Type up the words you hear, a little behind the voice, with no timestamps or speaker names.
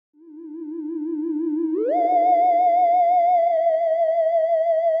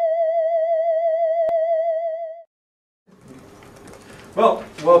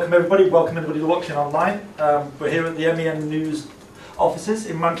welcome everybody watching online. We're here at the MEN News offices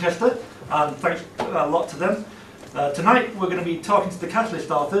in Manchester, and thanks a lot to them. Tonight we're going to be talking to the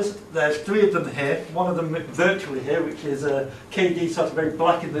Catalyst authors. There's three of them here, one of them virtually here, which is KD, sort of very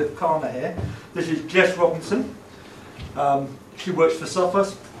black in the corner here. This is Jess Robinson. She works for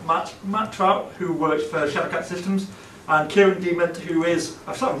Sophos. Matt Trout, who works for Shadowcat Systems, and Kieren Diemet, who is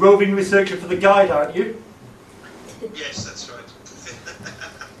a sort of roving researcher for the Guide, aren't you? Yes, that's right.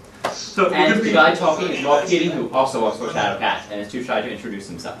 So and the guy talking is Rob Keating, who also works for Shadowcat, and is too shy to introduce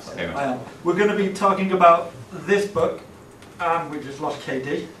himself. So we're going to be talking about this book, and we just lost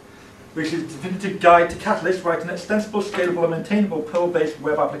KD, which is Definitive Guide to Catalyst, writing extensible, scalable, and maintainable Perl-based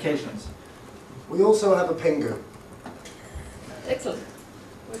web applications. We also have a Pingu. Excellent.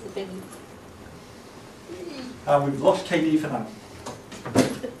 Where's the Pingu? And we've lost KD for now.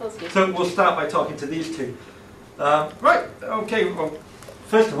 So we'll start by talking to these two. Right, okay, well,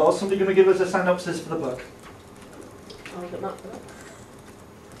 first of all, somebody going to give us a synopsis for the book? I'll get Matt for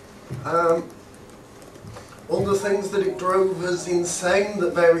that. All the things that it drove us insane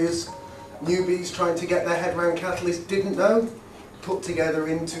that various newbies trying to get their head around Catalyst didn't know, put together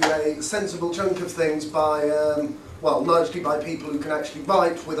into a sensible chunk of things by, well, largely by people who can actually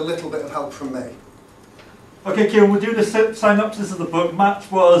write with a little bit of help from me. Okay, Kieren, we'll do the synopsis of the book. Matt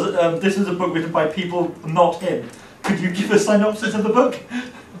was, this is a book written by people, not him. Could you give a synopsis of the book?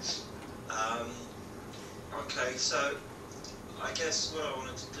 Okay, so I guess what I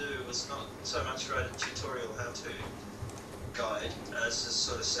wanted to do was not so much write a tutorial how-to guide as a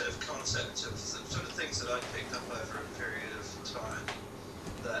sort of set of concepts of the sort of things that I picked up over a period of time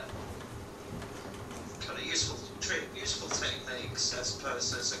that kind of useful techniques as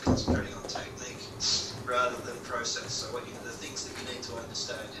opposed to concentrating on technique rather than process. So what the things that you need to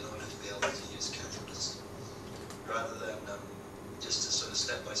understand in order to be able to use Catalyst, rather than just a sort of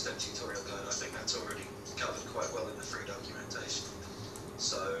step-by-step tutorial guide. I think that's already covered quite well in the free documentation.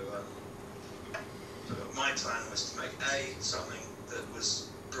 So my plan was to make A, something that was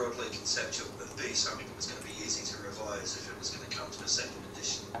broadly conceptual, and B, something that was going to be easy to revise if it was going to come to a second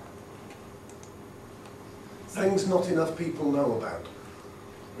edition. Things not enough people know about.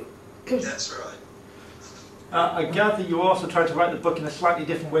 That's right. I gather you also tried to write the book in a slightly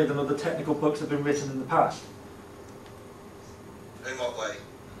different way than other technical books have been written in the past. In what way?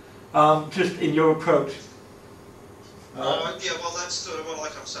 Just in your approach. Yeah, well, that's sort of, well,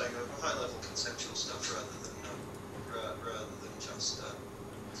 like I'm saying, high-level conceptual stuff rather than just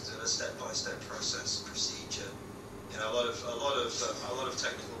a step-by-step process procedure. You know, a lot of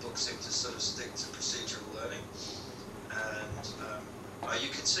technical books seem to sort of stick to procedural learning, and you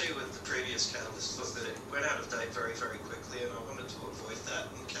could see with the previous Catalyst book that it went out of date very, very quickly, and I wanted to avoid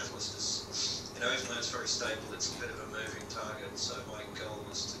that. And Catalyst is, you know, even though it's very stable, it's a bit of a moving target. So my goal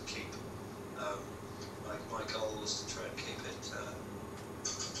was to keep, my goal was to try and keep it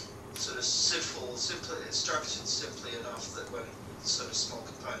sort of structured simply enough that when sort of small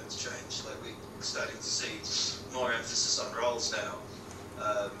components change, like we're starting to see more emphasis on roles now,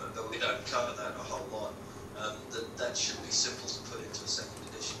 but we don't cover that a whole lot. That should be simple to put into a second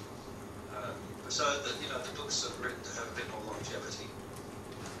edition. So that, you know, the book's sort of written to have a bit more longevity.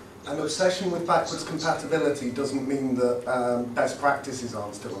 An obsession with backwards compatibility doesn't mean that best practices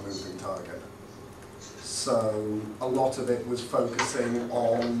aren't still a moving target. So a lot of it was focusing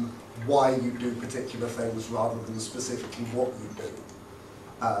on why you do particular things rather than specifically what you do.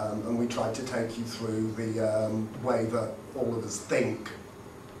 And we tried to take you through the way that all of us think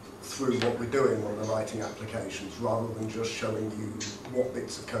through what we're doing when we're writing applications, rather than just showing you what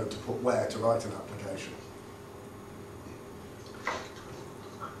bits of code to put where to write an application.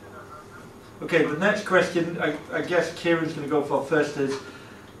 Okay, the next question, I guess Kieren's going to go for first is,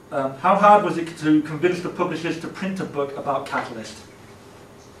 how hard was it to convince the publishers to print a book about Catalyst?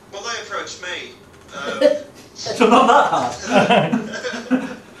 Well, they approached me. So not that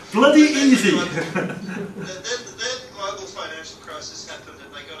hard. Bloody easy. Then global financial crisis happened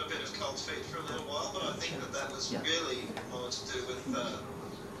and they got a bit of cold feet for a little while, but I think that was really more to do with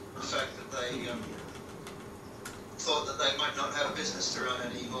the fact that they thought that they might not have a business to run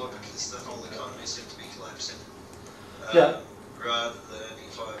anymore because the whole economy seemed to be collapsing, rather than any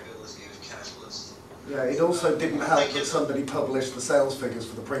viability of Catalyst. Yeah, it also didn't help that somebody published the sales figures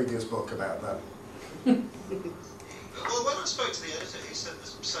for the previous book about that. Well, when I spoke to the editor, he said the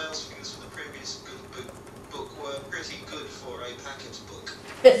sales figures for the previous book were pretty good for a packet book.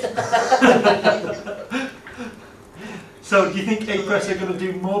 So do you think Apress are going to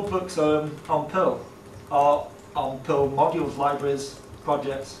do more books on Perl? Or on Perl modules, libraries,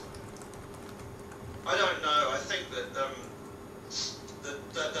 projects? I don't know. I think that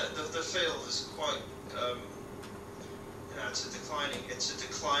the field is quite, it's a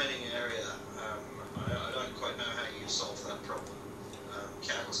declining area. I don't quite know how you solve that problem.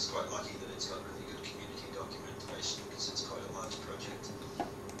 Catalyst is quite lucky that it's got really good community documentation because it's quite a large project.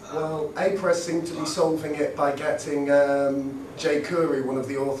 Well, Apress seemed to be solving it by getting Jay Curry, one of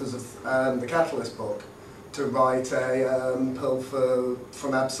the authors of the Catalyst book, to write a Perl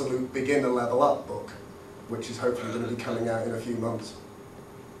from Absolute Beginner Level Up book, which is hopefully going to be coming out in a few months.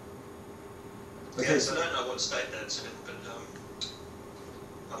 Okay. Yes, I don't know what state that's in, but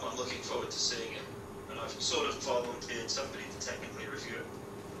I'm looking forward to seeing it. And I've sort of volunteered somebody to technically review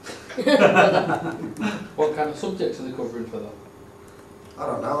it. What kind of subjects are they covering for that? I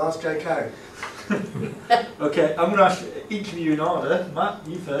don't know, ask JK. Okay, I'm going to ask each of you in order. Matt,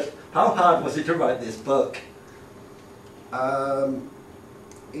 you first. How hard was it to write this book?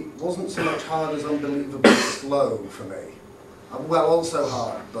 It wasn't so much hard as unbelievably slow for me. Well, also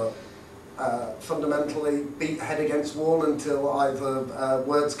hard, but fundamentally beat head against wall until either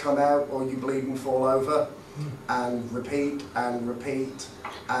words come out or you bleed and fall over, and repeat, and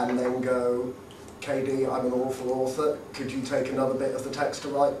then go, KD, I'm an awful author, could you take another bit of the text to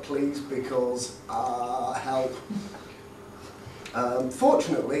write, please, because, help.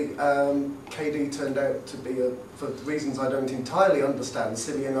 Fortunately, KD turned out to be, for reasons I don't entirely understand,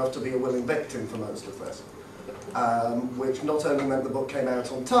 silly enough to be a willing victim for most of this. Which not only meant the book came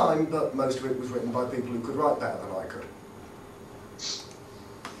out on time, but most of it was written by people who could write better than I could.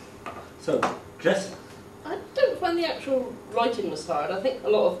 So, Jess? I don't find the actual writing was hard. I think a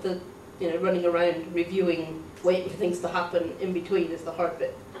lot of the running around, reviewing, waiting for things to happen in between is the hard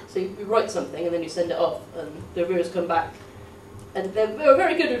bit. So you write something and then you send it off and the reviewers come back. And they're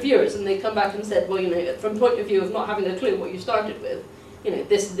very good reviewers and they come back and said, well, from point of view of not having a clue what you started with,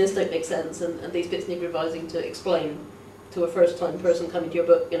 this don't make sense and these bits need revising to explain to a first-time person coming to your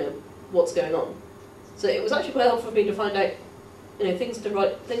book, what's going on. So it was actually quite helpful for me to find out, things that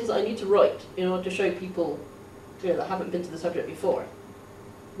I need to write in order to show people, that haven't been to the subject before,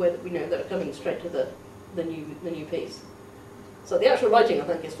 where that are coming straight to the new piece. So the actual writing, I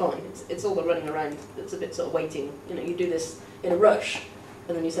think, is fine. It's all the running around that's a bit sort of waiting. You do this in a rush,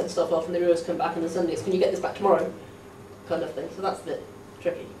 and then you send stuff off, and the reviewers come back, and then suddenly it's, can you get this back tomorrow, kind of thing. So that's a bit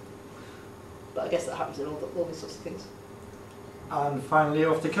tricky. But I guess that happens in all these sorts of things. And finally,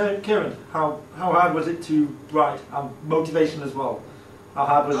 off to Kieren. How hard was it to write? Motivation as well. How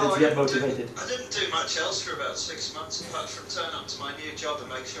hard was it to get motivated? I didn't do much else for about 6 months apart from turn up to my new job and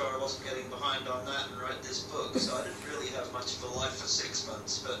make sure I wasn't getting behind on that and write this book. So I didn't really have much of a life for 6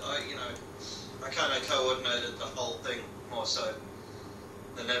 months. But I kind of coordinated the whole thing more so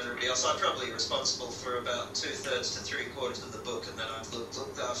than everybody else. I'm probably responsible for about 2/3 to 3/4 of the book, and then I looked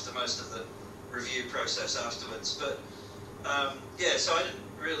after most of the review process afterwards. But so I didn't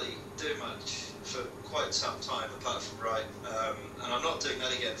really do much for quite some time apart from write, and I'm not doing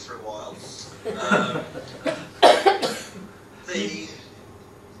that again for a while.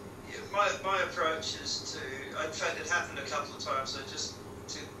 My approach is to, in fact it happened a couple of times, so just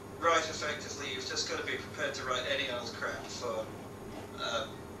to write effectively you've just got to be prepared to write any old crap for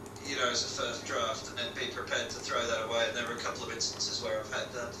as a first draft, and then be prepared to throw that away. And there were a couple of instances where I've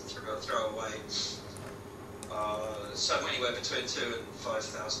had to throw away anywhere between 2,000 and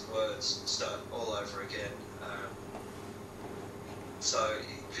 5,000 words and start all over again. So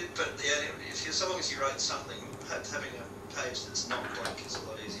long as you write something, having a page that's not blank is a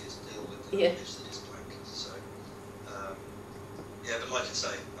lot easier to deal with than a page that is blank. So but like I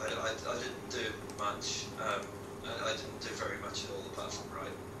say, I didn't do much. I didn't do very much at all apart from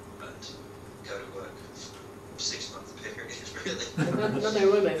write and go to work for 6-month period, really.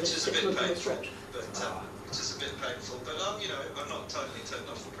 Which is a bit painful, but I'm not totally turned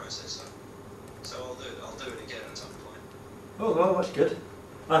off the process, so I'll do it again at some point. Oh, well, that's good.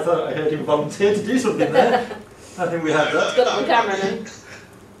 I thought I heard him volunteer to do something there. I think we had that. Got it on camera now.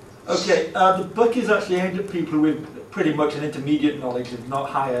 Okay, the book is actually aimed at people with pretty much an intermediate knowledge, if not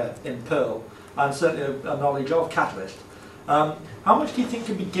higher, in Perl, and certainly a knowledge of Catalyst. How much do you think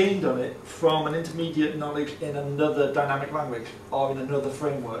can be gained on it from an intermediate knowledge in another dynamic language or in another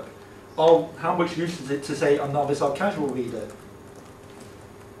framework? Or how much use is it to, say, a novice or casual reader?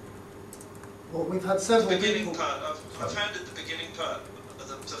 Well, we've had several beginning part. I've handed the beginning part,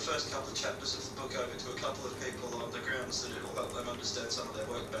 the first couple of chapters of the book over to a couple of people on the grounds that it will help them understand some of their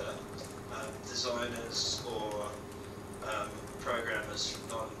work better. Designers or programmers from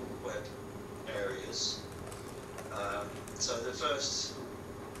non-web areas. So the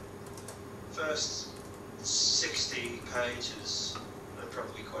first 60 pages are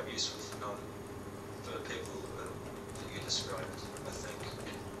probably quite useful for people that you described, I think.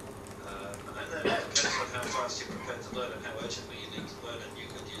 And then it depends on how fast you're prepared to learn and how urgently you need to learn, and you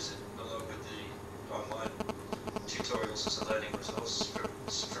could use it along with the online tutorials as a learning resource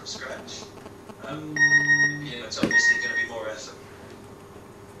from scratch. You know, it's obviously going to be more effort.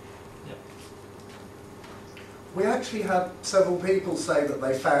 We actually had several people say that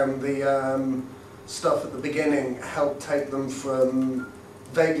they found the stuff at the beginning helped take them from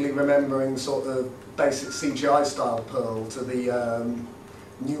vaguely remembering sort of basic CGI style Perl to the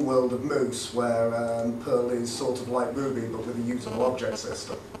new world of Moose, where Perl is sort of like Ruby but with a usable object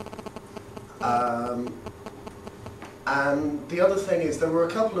system. And the other thing is, there were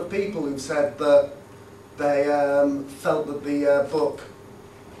a couple of people who said that they felt that the book,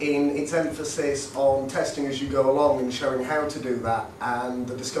 in its emphasis on testing as you go along and showing how to do that, and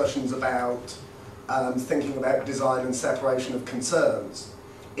the discussions about thinking about design and separation of concerns,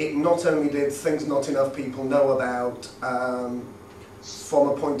 it not only did things not enough people know about from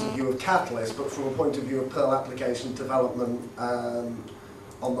a point of view of Catalyst, but from a point of view of Perl application development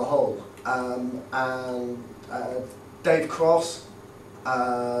on the whole. And Dave Cross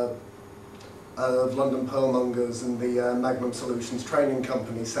of London Perlmongers and the Magnum Solutions training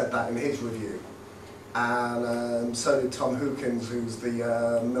company said that in his review. And so did Tom Hookins, who's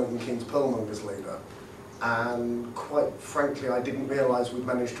the Milton Keynes Perlmongers leader. And quite frankly, I didn't realise we'd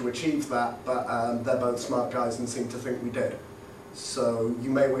managed to achieve that, but they're both smart guys and seem to think we did. So you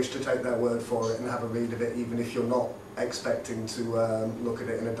may wish to take their word for it and have a read of it, even if you're not expecting to look at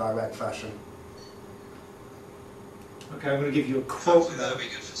it in a direct fashion. Okay, I'm going to give you a quote Hopefully now. that'll be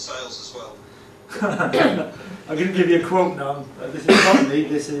good for sales as well. I'm going to give you a quote now. This is not me,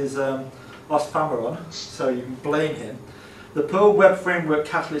 this is Ostfamaron, so you can blame him. The Perl web framework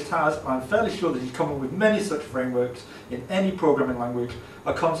Catalyst has, and I'm fairly sure that he's common with many such frameworks in any programming language,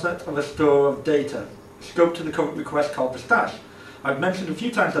 a concept of a store of data, scoped to the current request called the stash. I've mentioned a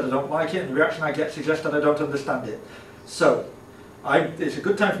few times that I don't like it, and the reaction I get suggests that I don't understand it. So, it's a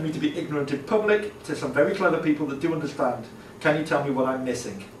good time for me to be ignorant in public to some very clever people that do understand. Can you tell me what I'm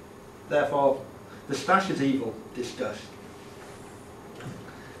missing? Therefore, the stash is evil. Discuss.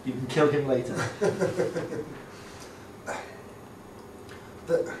 You can kill him later.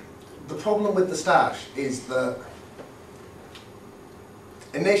 The problem with the stash is that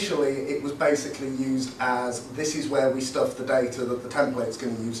initially it was basically used as, this is where we stuff the data that the template's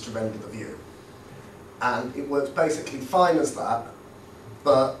going to use to render the view. And it works basically fine as that,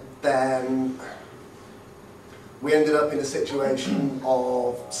 but then we ended up in a situation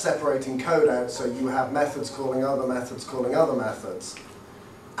of separating code out, so you have methods calling other methods calling other methods.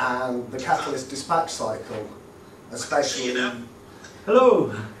 And the Catalyst dispatch cycle, especially... See you now. Hello!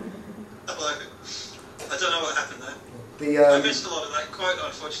 Hello. I don't know what happened there. The, I missed a lot of that quote,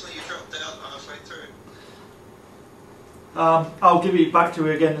 unfortunately. You dropped out halfway through. I'll give it back to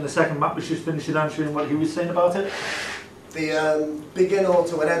you again in a second. Matt was just finishing answering what he was saying about it. The begin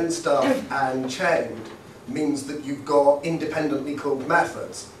auto and end stuff and chained means that you've got independently called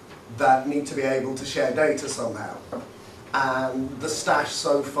methods that need to be able to share data somehow. And the stash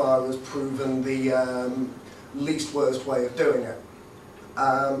so far has proven the least worst way of doing it.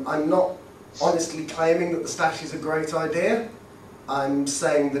 I'm not honestly claiming that the stash is a great idea. I'm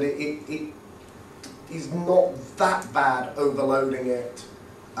saying that it is not that bad overloading it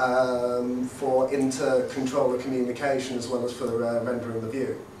for inter-controller communication as well as for rendering the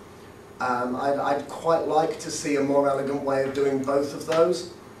view. I'd quite like to see a more elegant way of doing both of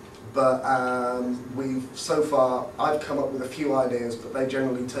those, but so far I've come up with a few ideas, but they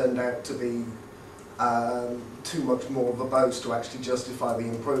generally turned out to be too much more verbose to actually justify the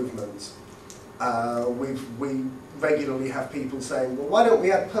improvements. We regularly have people saying, well, why don't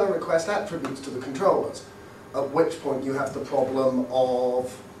we add per request attributes to the controllers? At which point you have the problem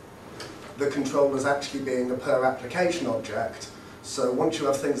of the controllers actually being a per application object. So once you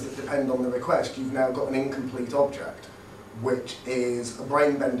have things that depend on the request, you've now got an incomplete object, which is a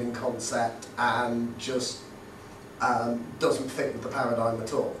brain-bending concept and just doesn't fit with the paradigm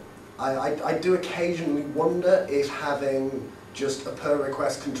at all. I do occasionally wonder if having just a per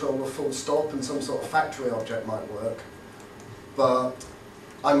request controller full stop and some sort of factory object might work, but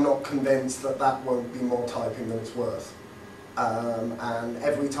I'm not convinced that that won't be more typing than it's worth. And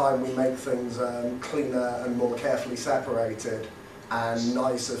every time we make things cleaner and more carefully separated and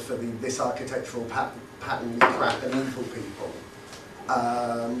nicer for this architectural pattern crap and evil people,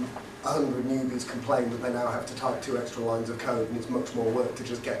 100 newbies complain that they now have to type 2 extra lines of code, and it's much more work to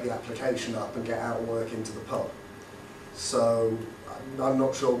just get the application up and get out work into the pub. So I'm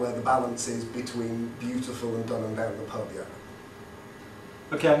not sure where the balance is between beautiful and done and down the pub yet.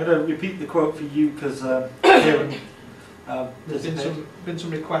 Okay, I'm going to repeat the quote for you because Kieren There's been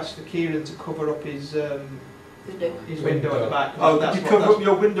some requests for Kieren to cover up his window at the back. Oh, could you cover up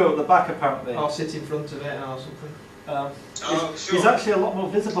your window at the back apparently? Or sit in front of it or something. Sure. He's actually a lot more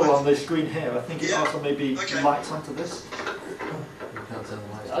visible on the screen here. I think it also maybe lights onto this. You can't turn the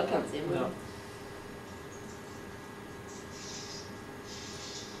lights. I can't see him. No.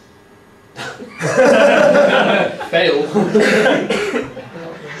 Fail. There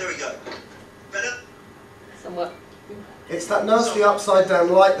we go. Better? Somewhat. It's that nasty upside down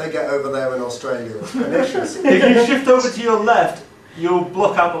light they get over there in Australia. It's pernicious. If you shift over to your left, you'll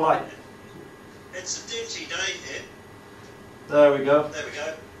block out the light. It's a dingy day here. There we go. There we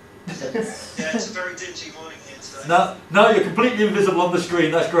go. Yeah, it's a very dingy morning here today. Now you're completely invisible on the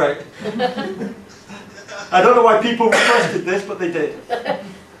screen. That's great. I don't know why people requested this, but they did.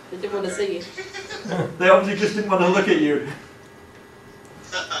 They didn't want to see you. They obviously just didn't want to look at you.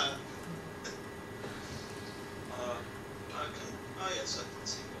 Yes, I can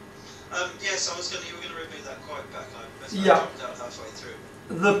see one. Yes, you were going to read me that quote back. I jumped out halfway through.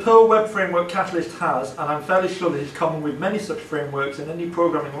 The Perl web framework Catalyst has, and I'm fairly sure that it's common with many such frameworks in any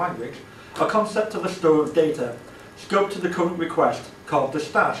programming language, a concept of a store of data, scoped to the current request, called the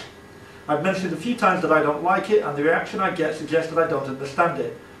stash. I've mentioned a few times that I don't like it, and the reaction I get suggests that I don't understand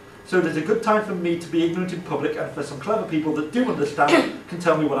it. So it is a good time for me to be ignorant in public, and for some clever people that do understand can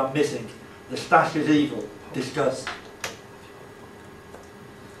tell me what I'm missing. The stash is evil. Discuss.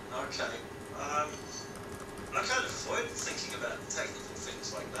 Okay. I kind of avoid thinking about technical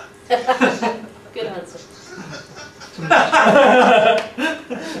things like that. Good answer.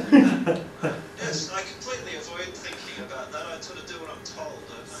 Yes, I completely avoid thinking about that. I sort of do what I'm told.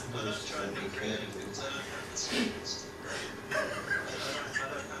 I don't try and be creative because I don't have the skills. I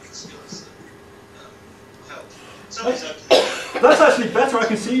don't have the skills that help. Somebody's opening. That's actually better. I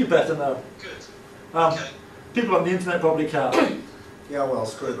can see you better now. Good. Okay. People on the internet probably can't. Yeah, well,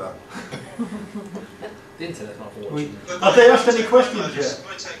 screw that. The internet's not for watching. Have they asked any questions yet?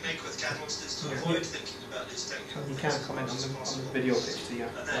 My technique with Catalyst is to avoid thinking about these technical You things can't comment as on the possible. video picture,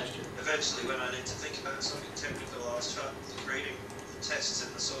 yeah. And then eventually when I need to think about something technical, I'll start reading tests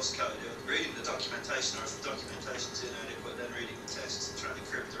in the source code, or reading the documentation, or if the documentation's inadequate, then reading the tests and trying to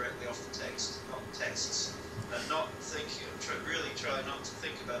crib directly off the text, not tests. And not thinking, really try not to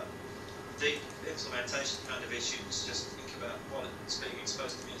think about deep implementation kind of issues, just think about what it's being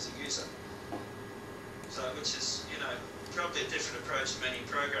exposed to me as a user. So, which is, probably a different approach to many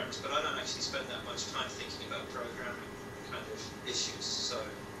programs, but I don't actually spend that much time thinking about programming kind of issues. So,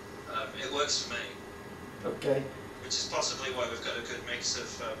 it works for me. Okay. Which is possibly why we've got a good mix of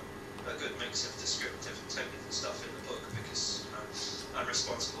descriptive and technical stuff in the book, because I'm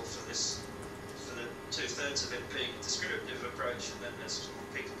responsible for this, for the 2/3 of it being a descriptive approach, and then there's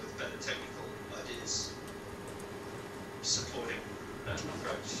people with better technical ideas supporting that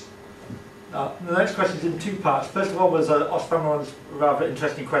approach. The next question is in two parts. First of all was Osfamron's rather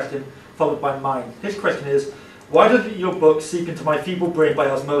interesting question, followed by mine. His question is, why doesn't your book seep into my feeble brain by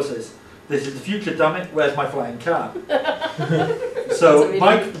osmosis? This is the future, damn it, where's my flying car? So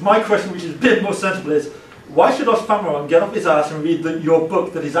my question, which is a bit more sensible, is, why should Osfamron get off his ass and read your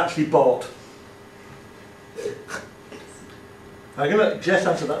book that he's actually bought? I'm going to let Jess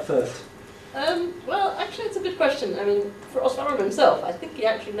answer that first. Well, actually, it's a good question. I mean, for Osfamron himself, I think he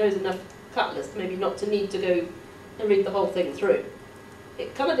actually knows enough Catalyst maybe not to need to go and read the whole thing through.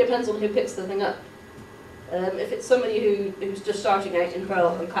 It kind of depends on who picks the thing up. If it's somebody who's just starting out in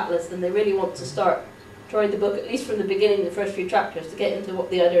Perl and Catalyst and they really want to start trying the book, at least from the beginning, the first few chapters, to get into what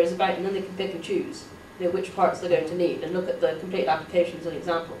the idea is about, and then they can pick and choose which parts they're going to need and look at the complete applications and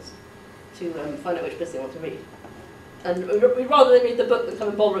examples to find out which bits they want to read. And we'd rather they read the book than come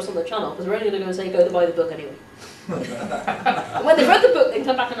and bother us on the channel, because we're only going to go and say, go to buy the book anyway. And when they've read the book, they can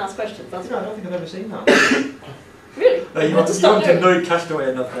come back and ask questions. That's I don't think I've ever seen that. Really? You want to know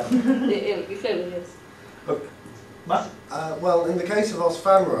Castaway enough then? It clearly is. Okay. Matt? Well, in the case of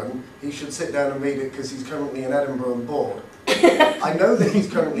Osfamron, he should sit down and read it because he's currently in Edinburgh and bored. I know that he's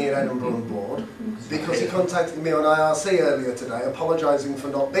currently in Edinburgh and bored because he contacted me on IRC earlier today apologising for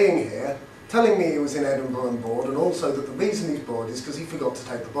not being here, telling me he was in Edinburgh and bored, and also that the reason he's bored is because he forgot to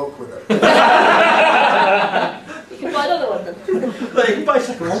take the book with him. You can buy another one then. Well, you can buy a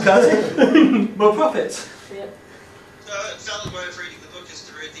second one, can't you? More profits. Yeah. A valid way of reading the book is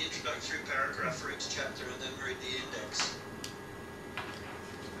to read the introductory paragraph for each chapter and then read the index.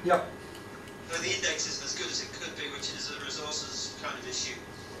 Yep. So the index isn't as good as it could be, which is a resources kind of issue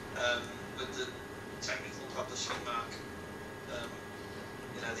with the technical publishing mark.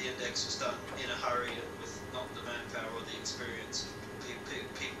 The index was done in a hurry and with not the manpower or the experience.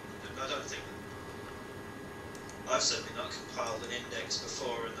 I I've certainly not compiled an index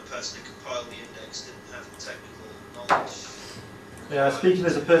before, and the person who compiled the index didn't have the technical knowledge. Yeah, speaking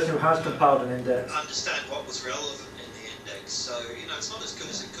as a person who has compiled an index. Understand what was relevant in the index, so it's not as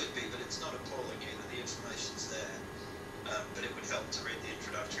good as it could be, but it's not appalling either. The information's there, but it would help to read the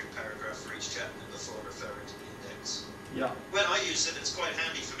introductory paragraph for each chapter before referring to the index. Yeah. When I use it, it's quite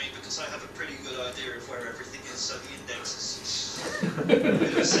handy for me because I have a pretty good idea of where everything is, so the index is a bit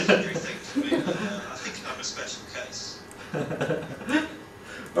of a secondary thing for me. I think I'm a special case.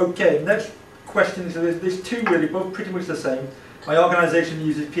 Okay, next question. So there's two really, both pretty much the same. My organisation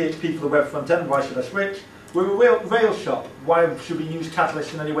uses PHP for the web front end. Why should I switch? We're a Rails shop. Why should we use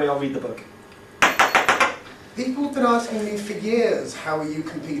Catalyst in any way or read the book? People have been asking me for years, how are you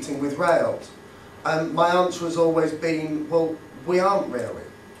competing with Rails? My answer has always been, well, we aren't really.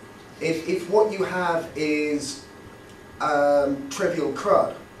 If what you have is trivial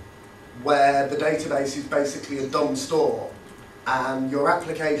CRUD, where the database is basically a dumb store, and your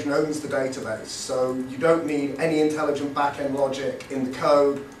application owns the database, so you don't need any intelligent back-end logic in the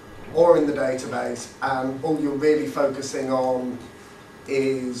code or in the database, and all you're really focusing on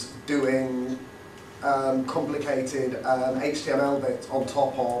is doing complicated HTML bits on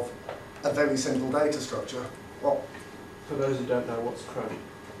top of a very simple data structure. Well, For those who don't know, what's CRUD?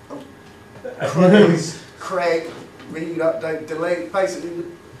 CRUD is create, read, update, delete, basically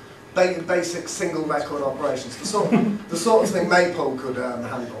basic single record operations. The sort of thing Maple could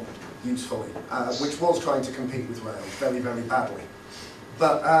handle usefully, which was trying to compete with Rails very, very badly.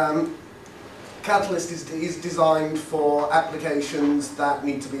 But Catalyst is designed for applications that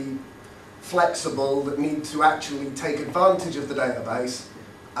need to be flexible, that need to actually take advantage of the database,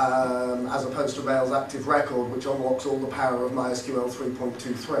 as opposed to Rails Active Record, which unlocks all the power of MySQL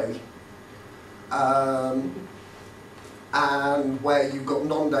 3.23. And where you've got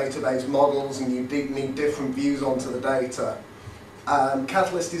non-database models and you need different views onto the data.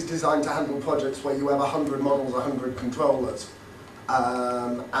 Catalyst is designed to handle projects where you have 100 models, 100 controllers,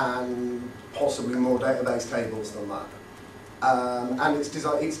 and possibly more database tables than that. And it's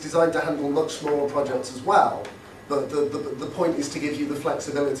designed to handle much smaller projects as well, but the point is to give you the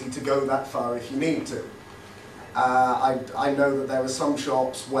flexibility to go that far if you need to. I know that there are some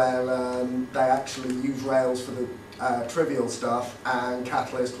shops where they actually use Rails for the trivial stuff, and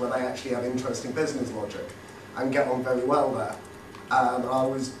Catalyst where they actually have interesting business logic and get on very well there. I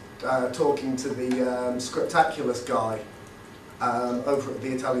was talking to the Scriptaculous guy over at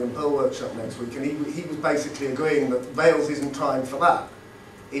the Italian Perl Workshop next week, and he was basically agreeing that Rails isn't trying for that.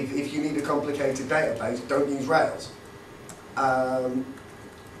 If you need a complicated database, don't use Rails.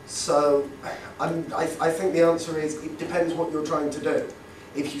 So I think the answer is it depends what you're trying to do.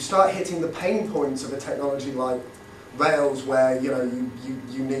 If you start hitting the pain points of a technology like Rails, where you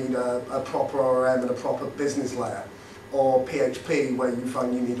need a proper ORM and a proper business layer, or PHP, where you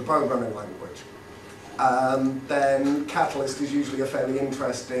find you need a programming language, then Catalyst is usually a fairly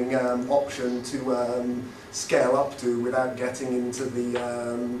interesting option to scale up to without getting into the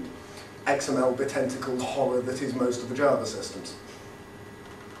XML betentacled horror that is most of the Java systems.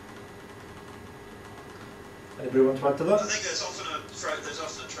 Anybody want to add to that? I think there's often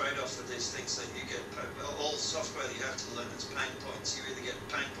a trade-off with these things that you get. All software that you have to learn its pain points. You either get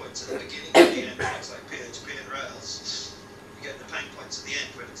pain points at the beginning or the end, things like PHP and Rails. You get the pain points at the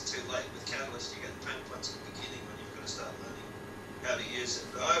end when it's too late. With Catalyst, you get the pain points at the beginning when you've got to start learning how to use it.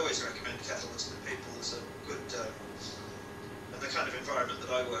 But I always recommend Catalyst to people as a good, and the kind of environment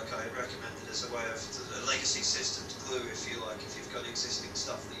that I work, I recommend it as a way of a legacy system to glue, if you like. If you've got existing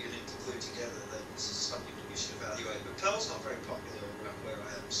stuff that you need to glue together, then this is something that you should evaluate. But Perl's not very popular around where I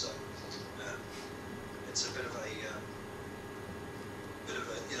am, so it's a bit of a,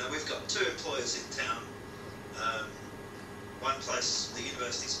 we've got 2 employers in town. One place, the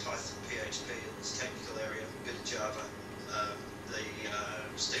university's Python, PHP, and this technical area, a bit of Java. The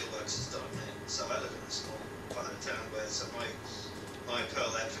steelworks is .NET. So I live in a small part of town where my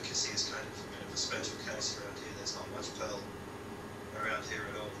Perl advocacy is kind of a bit of a special case around here. There's not much Perl around here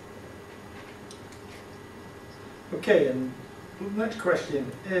at all. Okay, and the next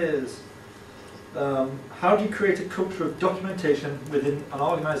question is, how do you create a culture of documentation within an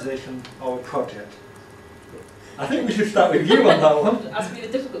organisation or a project? I think we should start with you on that one. Ask me the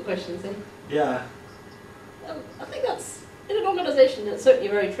difficult questions then. Yeah. I think that's, in an organisation, it's certainly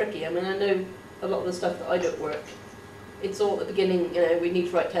very tricky. I mean, I know a lot of the stuff that I do at work, it's all at the beginning, we need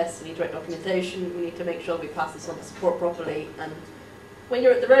to write tests, we need to write documentation, we need to make sure we pass this on to support properly, and when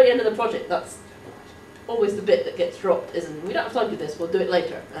you're at the very end of the project, that's always the bit that gets dropped, isn't we don't have time to do this, we'll do it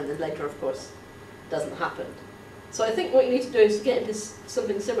later, and then later, of course, doesn't happen. So I think what you need to do is get into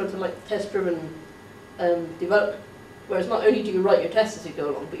something similar to like test-driven development. Whereas not only do you write your tests as you go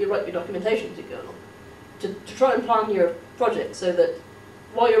along, but you write your documentation as you go along. To try and plan your project so that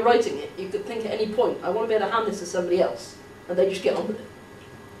while you're writing it, you could think at any point, I want to be able to hand this to somebody else, and they just get on with it.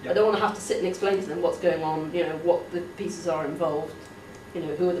 I don't want to have to sit and explain to them what's going on, what the pieces are involved,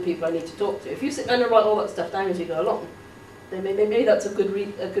 who are the people I need to talk to. If you sit down and write all that stuff down as you go along, then maybe that's a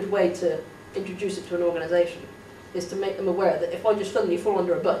good way to introduce it to an organisation, is to make them aware that if I just suddenly fall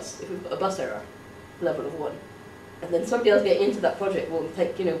under a bus, if we've got a bus error, level of 1, and then somebody else getting into that project will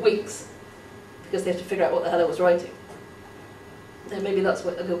take weeks because they have to figure out what the hell I was writing, then maybe that's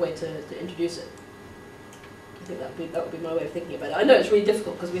a good way to introduce it. I think that would be my way of thinking about it. I know it's really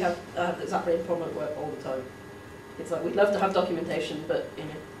difficult because I have this operating problem at work all the time. It's like we'd love to have documentation, but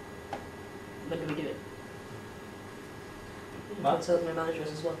when do we do it? I consult my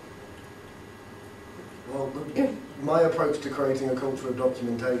managers as well. Well, my approach to creating a culture of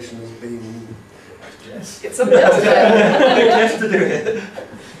documentation has been... Jess. Get somebody else to do it. Jess to do it.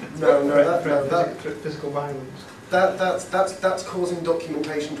 No, physical violence. That's causing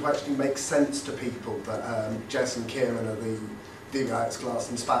documentation to actually make sense to people. That Jess and Kieren are the DBIX class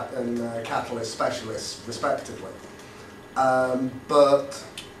and Catalyst specialists, respectively. But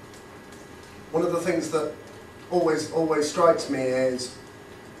one of the things that always strikes me is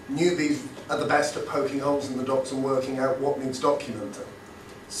newbies are the best at poking holes in the docs and working out what needs documenting.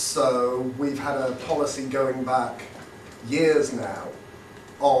 So we've had a policy going back years now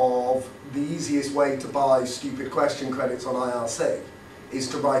of the easiest way to buy stupid question credits on IRC is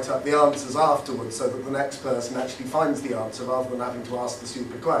to write up the answers afterwards so that the next person actually finds the answer rather than having to ask the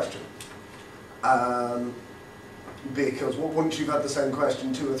stupid question. Because once you've had the same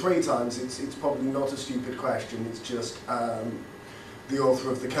question 2 or 3 times, it's probably not a stupid question, it's just the author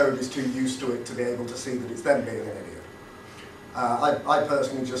of the code is too used to it to be able to see that it's them being an idiot. I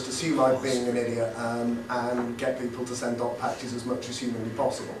personally just assume I'm being an idiot and get people to send doc patches as much as humanly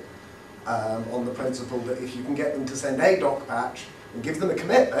possible, on the principle that if you can get them to send a doc patch and give them a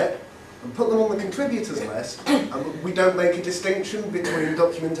commit bit and put them on the contributors list, and we don't make a distinction between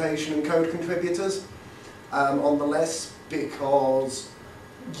documentation and code contributors on the list, because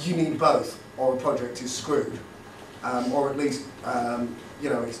you need both or the project is screwed, or at least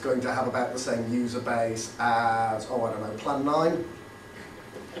it's going to have about the same user base as, Plan 9,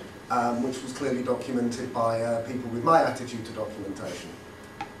 which was clearly documented by people with my attitude to documentation,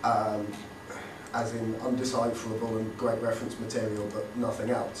 as in undecipherable and great reference material, but nothing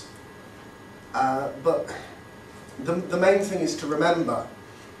else. But the main thing is to remember,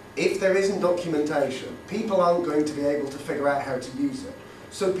 if there isn't documentation, people aren't going to be able to figure out how to use it,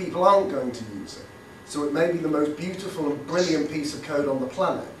 so people aren't going to use it. So it may be the most beautiful and brilliant piece of code on the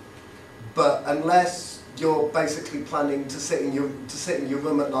planet, but unless you're basically planning to sit in your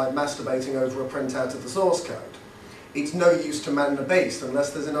room at night masturbating over a printout of the source code, it's no use to man the beast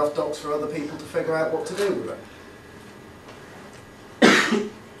unless there's enough docs for other people to figure out what to do with it.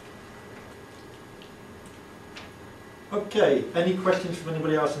 Okay, any questions from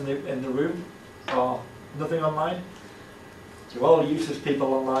anybody else in the room? Or nothing online? You're all useless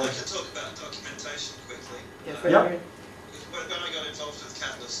people online. I can talk about documentation quickly. Yeah. When I got involved with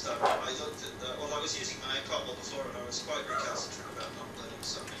Catalyst stuff, I looked at I was using my A model before, and I was quite recalcitrant about not learning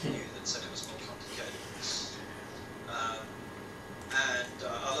something new that said it was more complicated.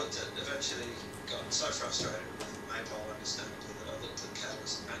 I looked at, eventually got so frustrated with Maypole, understandably, that I looked at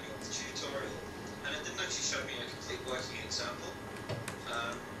Catalyst manual tutorial, and it didn't actually show me a complete working example.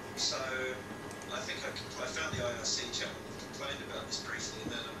 So I think I found the IRC channel and complained about this briefly,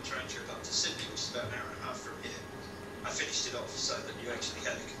 and then on a train trip up to Sydney, which is about an hour and a half from here, I finished it off so that you actually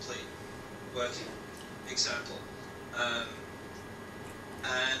had a complete working example.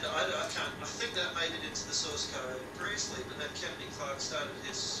 And I think that made it into the source code briefly, but then Kennedy Clark started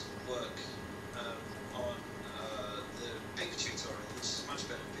his work on the big tutorial, which is a much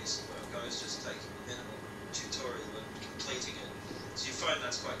better piece of work. I was just taking the minimal tutorial and completing it. So you find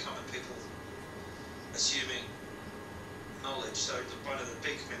that's quite common, people assuming knowledge. So one of the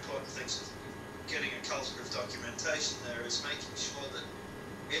big important things with getting a culture of documentation there is making sure that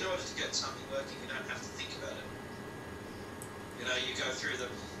in order to get something working, you don't have to think about it. You go through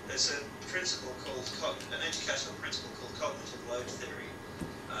there's a principle called, an educational principle called cognitive load theory,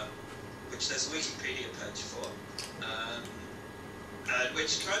 which there's a Wikipedia page for,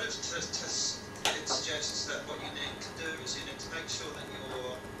 which kind of it suggests that what you need to do is you need to make sure that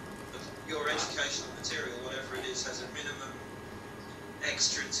your educational material, whatever it is, has a minimum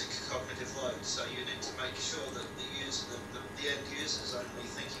extrinsic cognitive load. So you need to make sure that the end user is only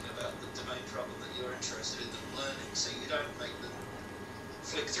thinking about the domain problem that you're interested in them learning, so you don't make them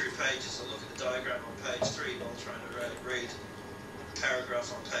flick through pages or look at the diagram on page 3 while trying to read the paragraph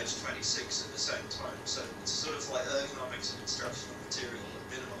on page 26 at the same time. So it's sort of like ergonomics of instructional material that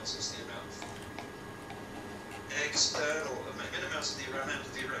minimises the amount of minimises the amount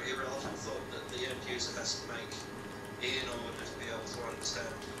of irrelevant thought that the end user has to make in order to be able to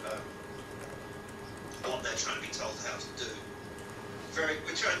understand what they're trying to be told how to do.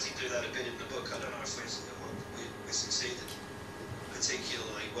 We're trying to do that a bit in the book. I don't know if we succeeded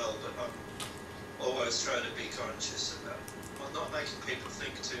particularly well, but I'm always trying to be conscious about not making people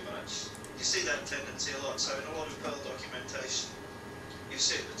think too much. You see that tendency a lot. So in a lot of Perl documentation, you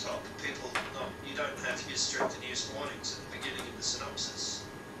see at the top, you don't have use strict and use warnings at the beginning of the synopsis,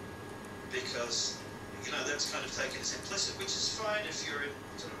 because that's kind of taken as implicit, which is fine if you're in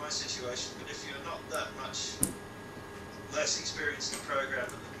sort of my situation, but if you're not that much less experienced in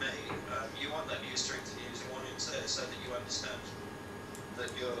programming than me, you want that use strict and use warnings there so that you understand that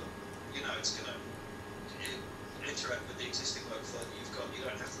it's going to interact with the existing workflow that you've got. You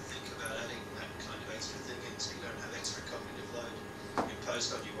don't have to think about adding that kind of extra thing in, so you don't have extra cognitive load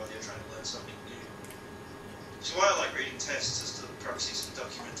imposed on you while you're trying to learn something new. Which is why I like reading tests as to the proxies for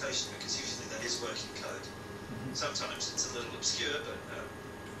documentation, because usually that is working code. Sometimes it's a little obscure, but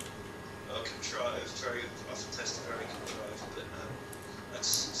or contrived. Very often tests are very contrived, but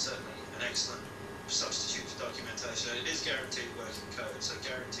that's certainly an excellent substitute for documentation. And it is guaranteed working code, so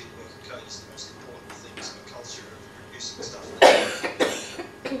guaranteed working code is the most important thing to a culture of producing stuff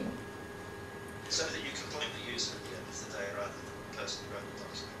so that you can blame the user at the end of the day rather than the person who wrote the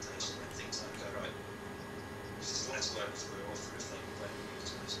documentation when things don't go right. It's less work for the author if they blame the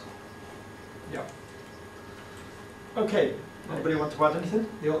user as well. Yeah. Okay. Anybody want to add anything?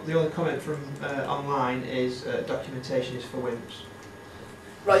 The only comment from online is documentation is for wimps.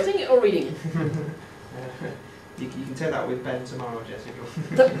 Writing it or reading it? You can take that with Ben tomorrow, Jess.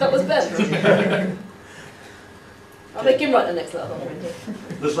 That was Ben, right? I'll make him write the next letter.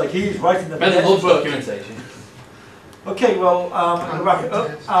 Looks like he's writing the Ben next loves book. documentation. Okay, well, I'm going to wrap it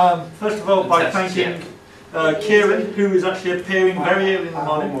up. First of all, by thanking Kieren, who is actually appearing very early in the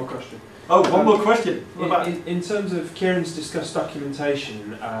morning. One more question. Oh, one more question. In terms of Kieren's discussed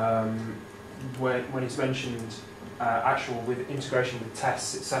documentation, when he's mentioned actual with integration with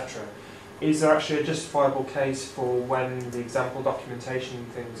tests, etc., is there actually a justifiable case for when the example documentation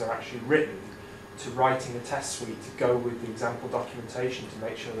things are actually written to writing a test suite to go with the example documentation to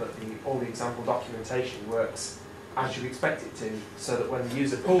make sure that all the example documentation works as you expect it to, so that when the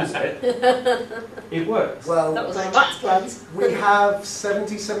user pulls it, it works? Well, that was on Matt's plans. We have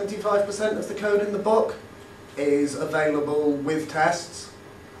 70-75% of the code in the book is available with tests,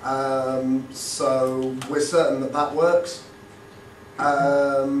 so we're certain that works.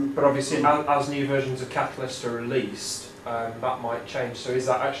 But obviously, as new versions of Catalyst are released, that might change. So is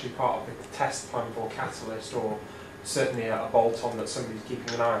that actually part of the test plan for Catalyst, or certainly a bolt-on that somebody's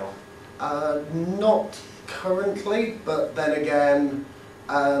keeping an eye on? Not currently, but then again,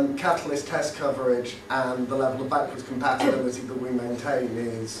 Catalyst test coverage and the level of backwards compatibility that we maintain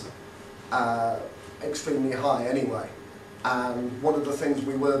is extremely high anyway. And one of the things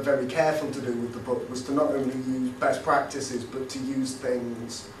we were very careful to do with the book was to not only use best practices, but to use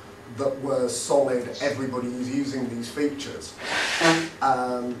things that were solid, everybody is using these features.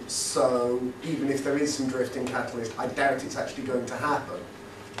 So even if there is some drift in Catalyst, I doubt it's actually going to happen.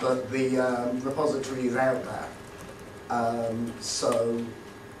 But the repository is out there. So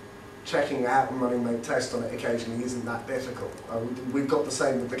checking out and running make tests on it occasionally isn't that difficult. We've got the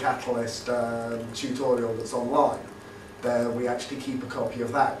same with the Catalyst tutorial that's online. There we actually keep a copy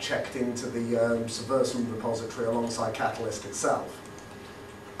of that checked into the Subversum repository alongside Catalyst itself.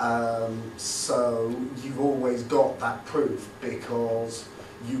 So you've always got that proof, because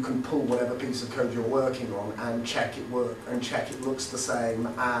you can pull whatever piece of code you're working on and check it looks the same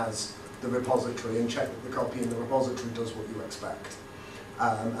as the repository, and check that the copy in the repository does what you expect,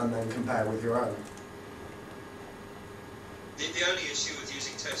 and then compare with your own. The only issue with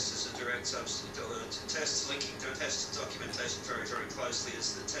using tests as a direct substitute, tests linking to tests and documentation very, very closely,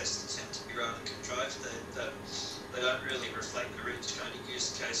 is that tests tend to be rather contrived. They don't really reflect the rich kind of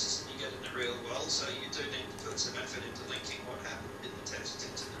use cases that you get in the real world, so you do need to put some effort into linking what happened in the test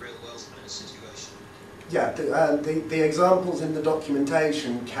into the real world kind of situation. Yeah, the examples in the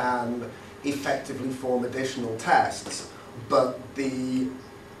documentation can effectively form additional tests, but the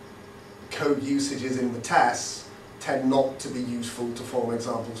code usages in the tests tend not to be useful to form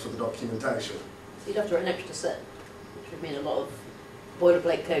examples for the documentation. So you'd have to write an extra set, which would mean a lot of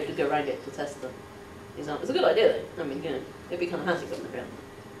boilerplate code to go around it to test the example. It's a good idea though. I mean, it'd be kind of handy, wouldn't it, really?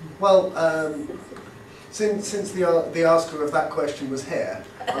 Well, Since the asker of that question was here,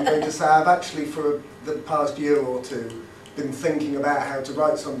 I'm going to say I've actually for the past year or two been thinking about how to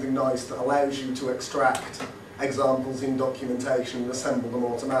write something nice that allows you to extract examples in documentation and assemble them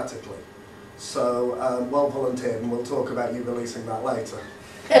automatically. So, well volunteered, and we'll talk about you releasing that later.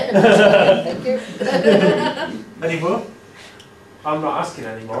 Thank you. Any more? I'm not asking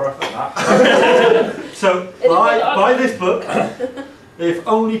anymore, I thought that. So, buy this book, if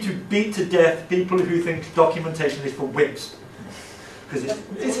only to beat to death people who think documentation is for wimps. Because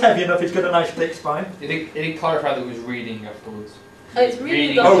it's heavy enough, it's got a nice thick spine. It did clarify that it was reading afterwards. Oh, it's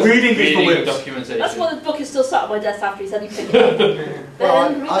reading. Reading is for of wimps. documentation. That's why the book is still sat on my desk after he said he picked it up. Well,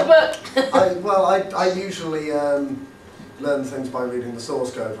 Then read the book. I usually learn things by reading the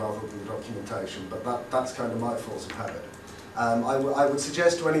source code rather than the documentation, but that's kind of my force of habit. I would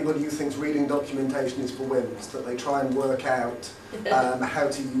suggest to anybody who thinks reading documentation is for wimps that they try and work out how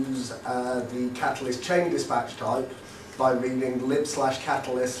to use the catalyst chain dispatch type by reading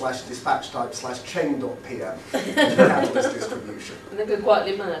lib/catalyst/dispatch type/chain.pm, the catalyst distribution. And then go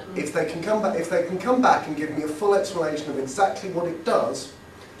quietly mad. If they can come back and give me a full explanation of exactly what it does,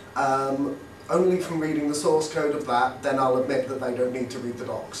 only from reading the source code of that, then I'll admit that they don't need to read the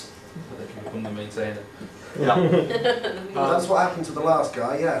docs. So they can become the maintainer. Yeah. That's what happened to the last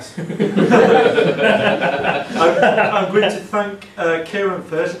guy, yes. I'm going to thank Kieren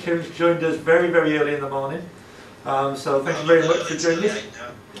first. Kieren's joined us very, very early in the morning. So thank you very much for joining us.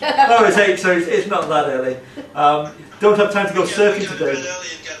 Oh, it's 8, so it's not that early. Don't have time to go surfing today. We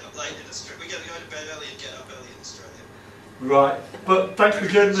get to go to bed early and get up early in Australia. Right, but thanks for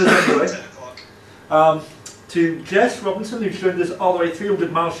joining us anyway. 10 o'clock. To Jess Robinson, who's joined us all the way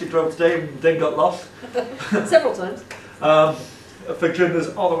 300 miles she drove today and then got lost. Several times. For joining us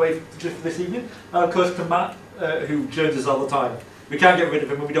all the way just for this evening. And of course to Matt, who joins us all the time. We can't get rid of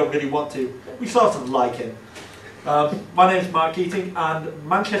him and we don't really want to. We sort of like him. My name's Mark Keating, and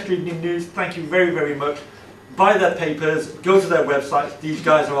Manchester Evening News, thank you very, very much. Buy their papers, go to their websites, these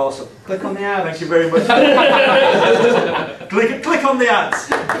guys are awesome. Click on the ads. Thank you very much. click on the ads.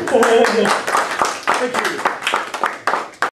 Thank you.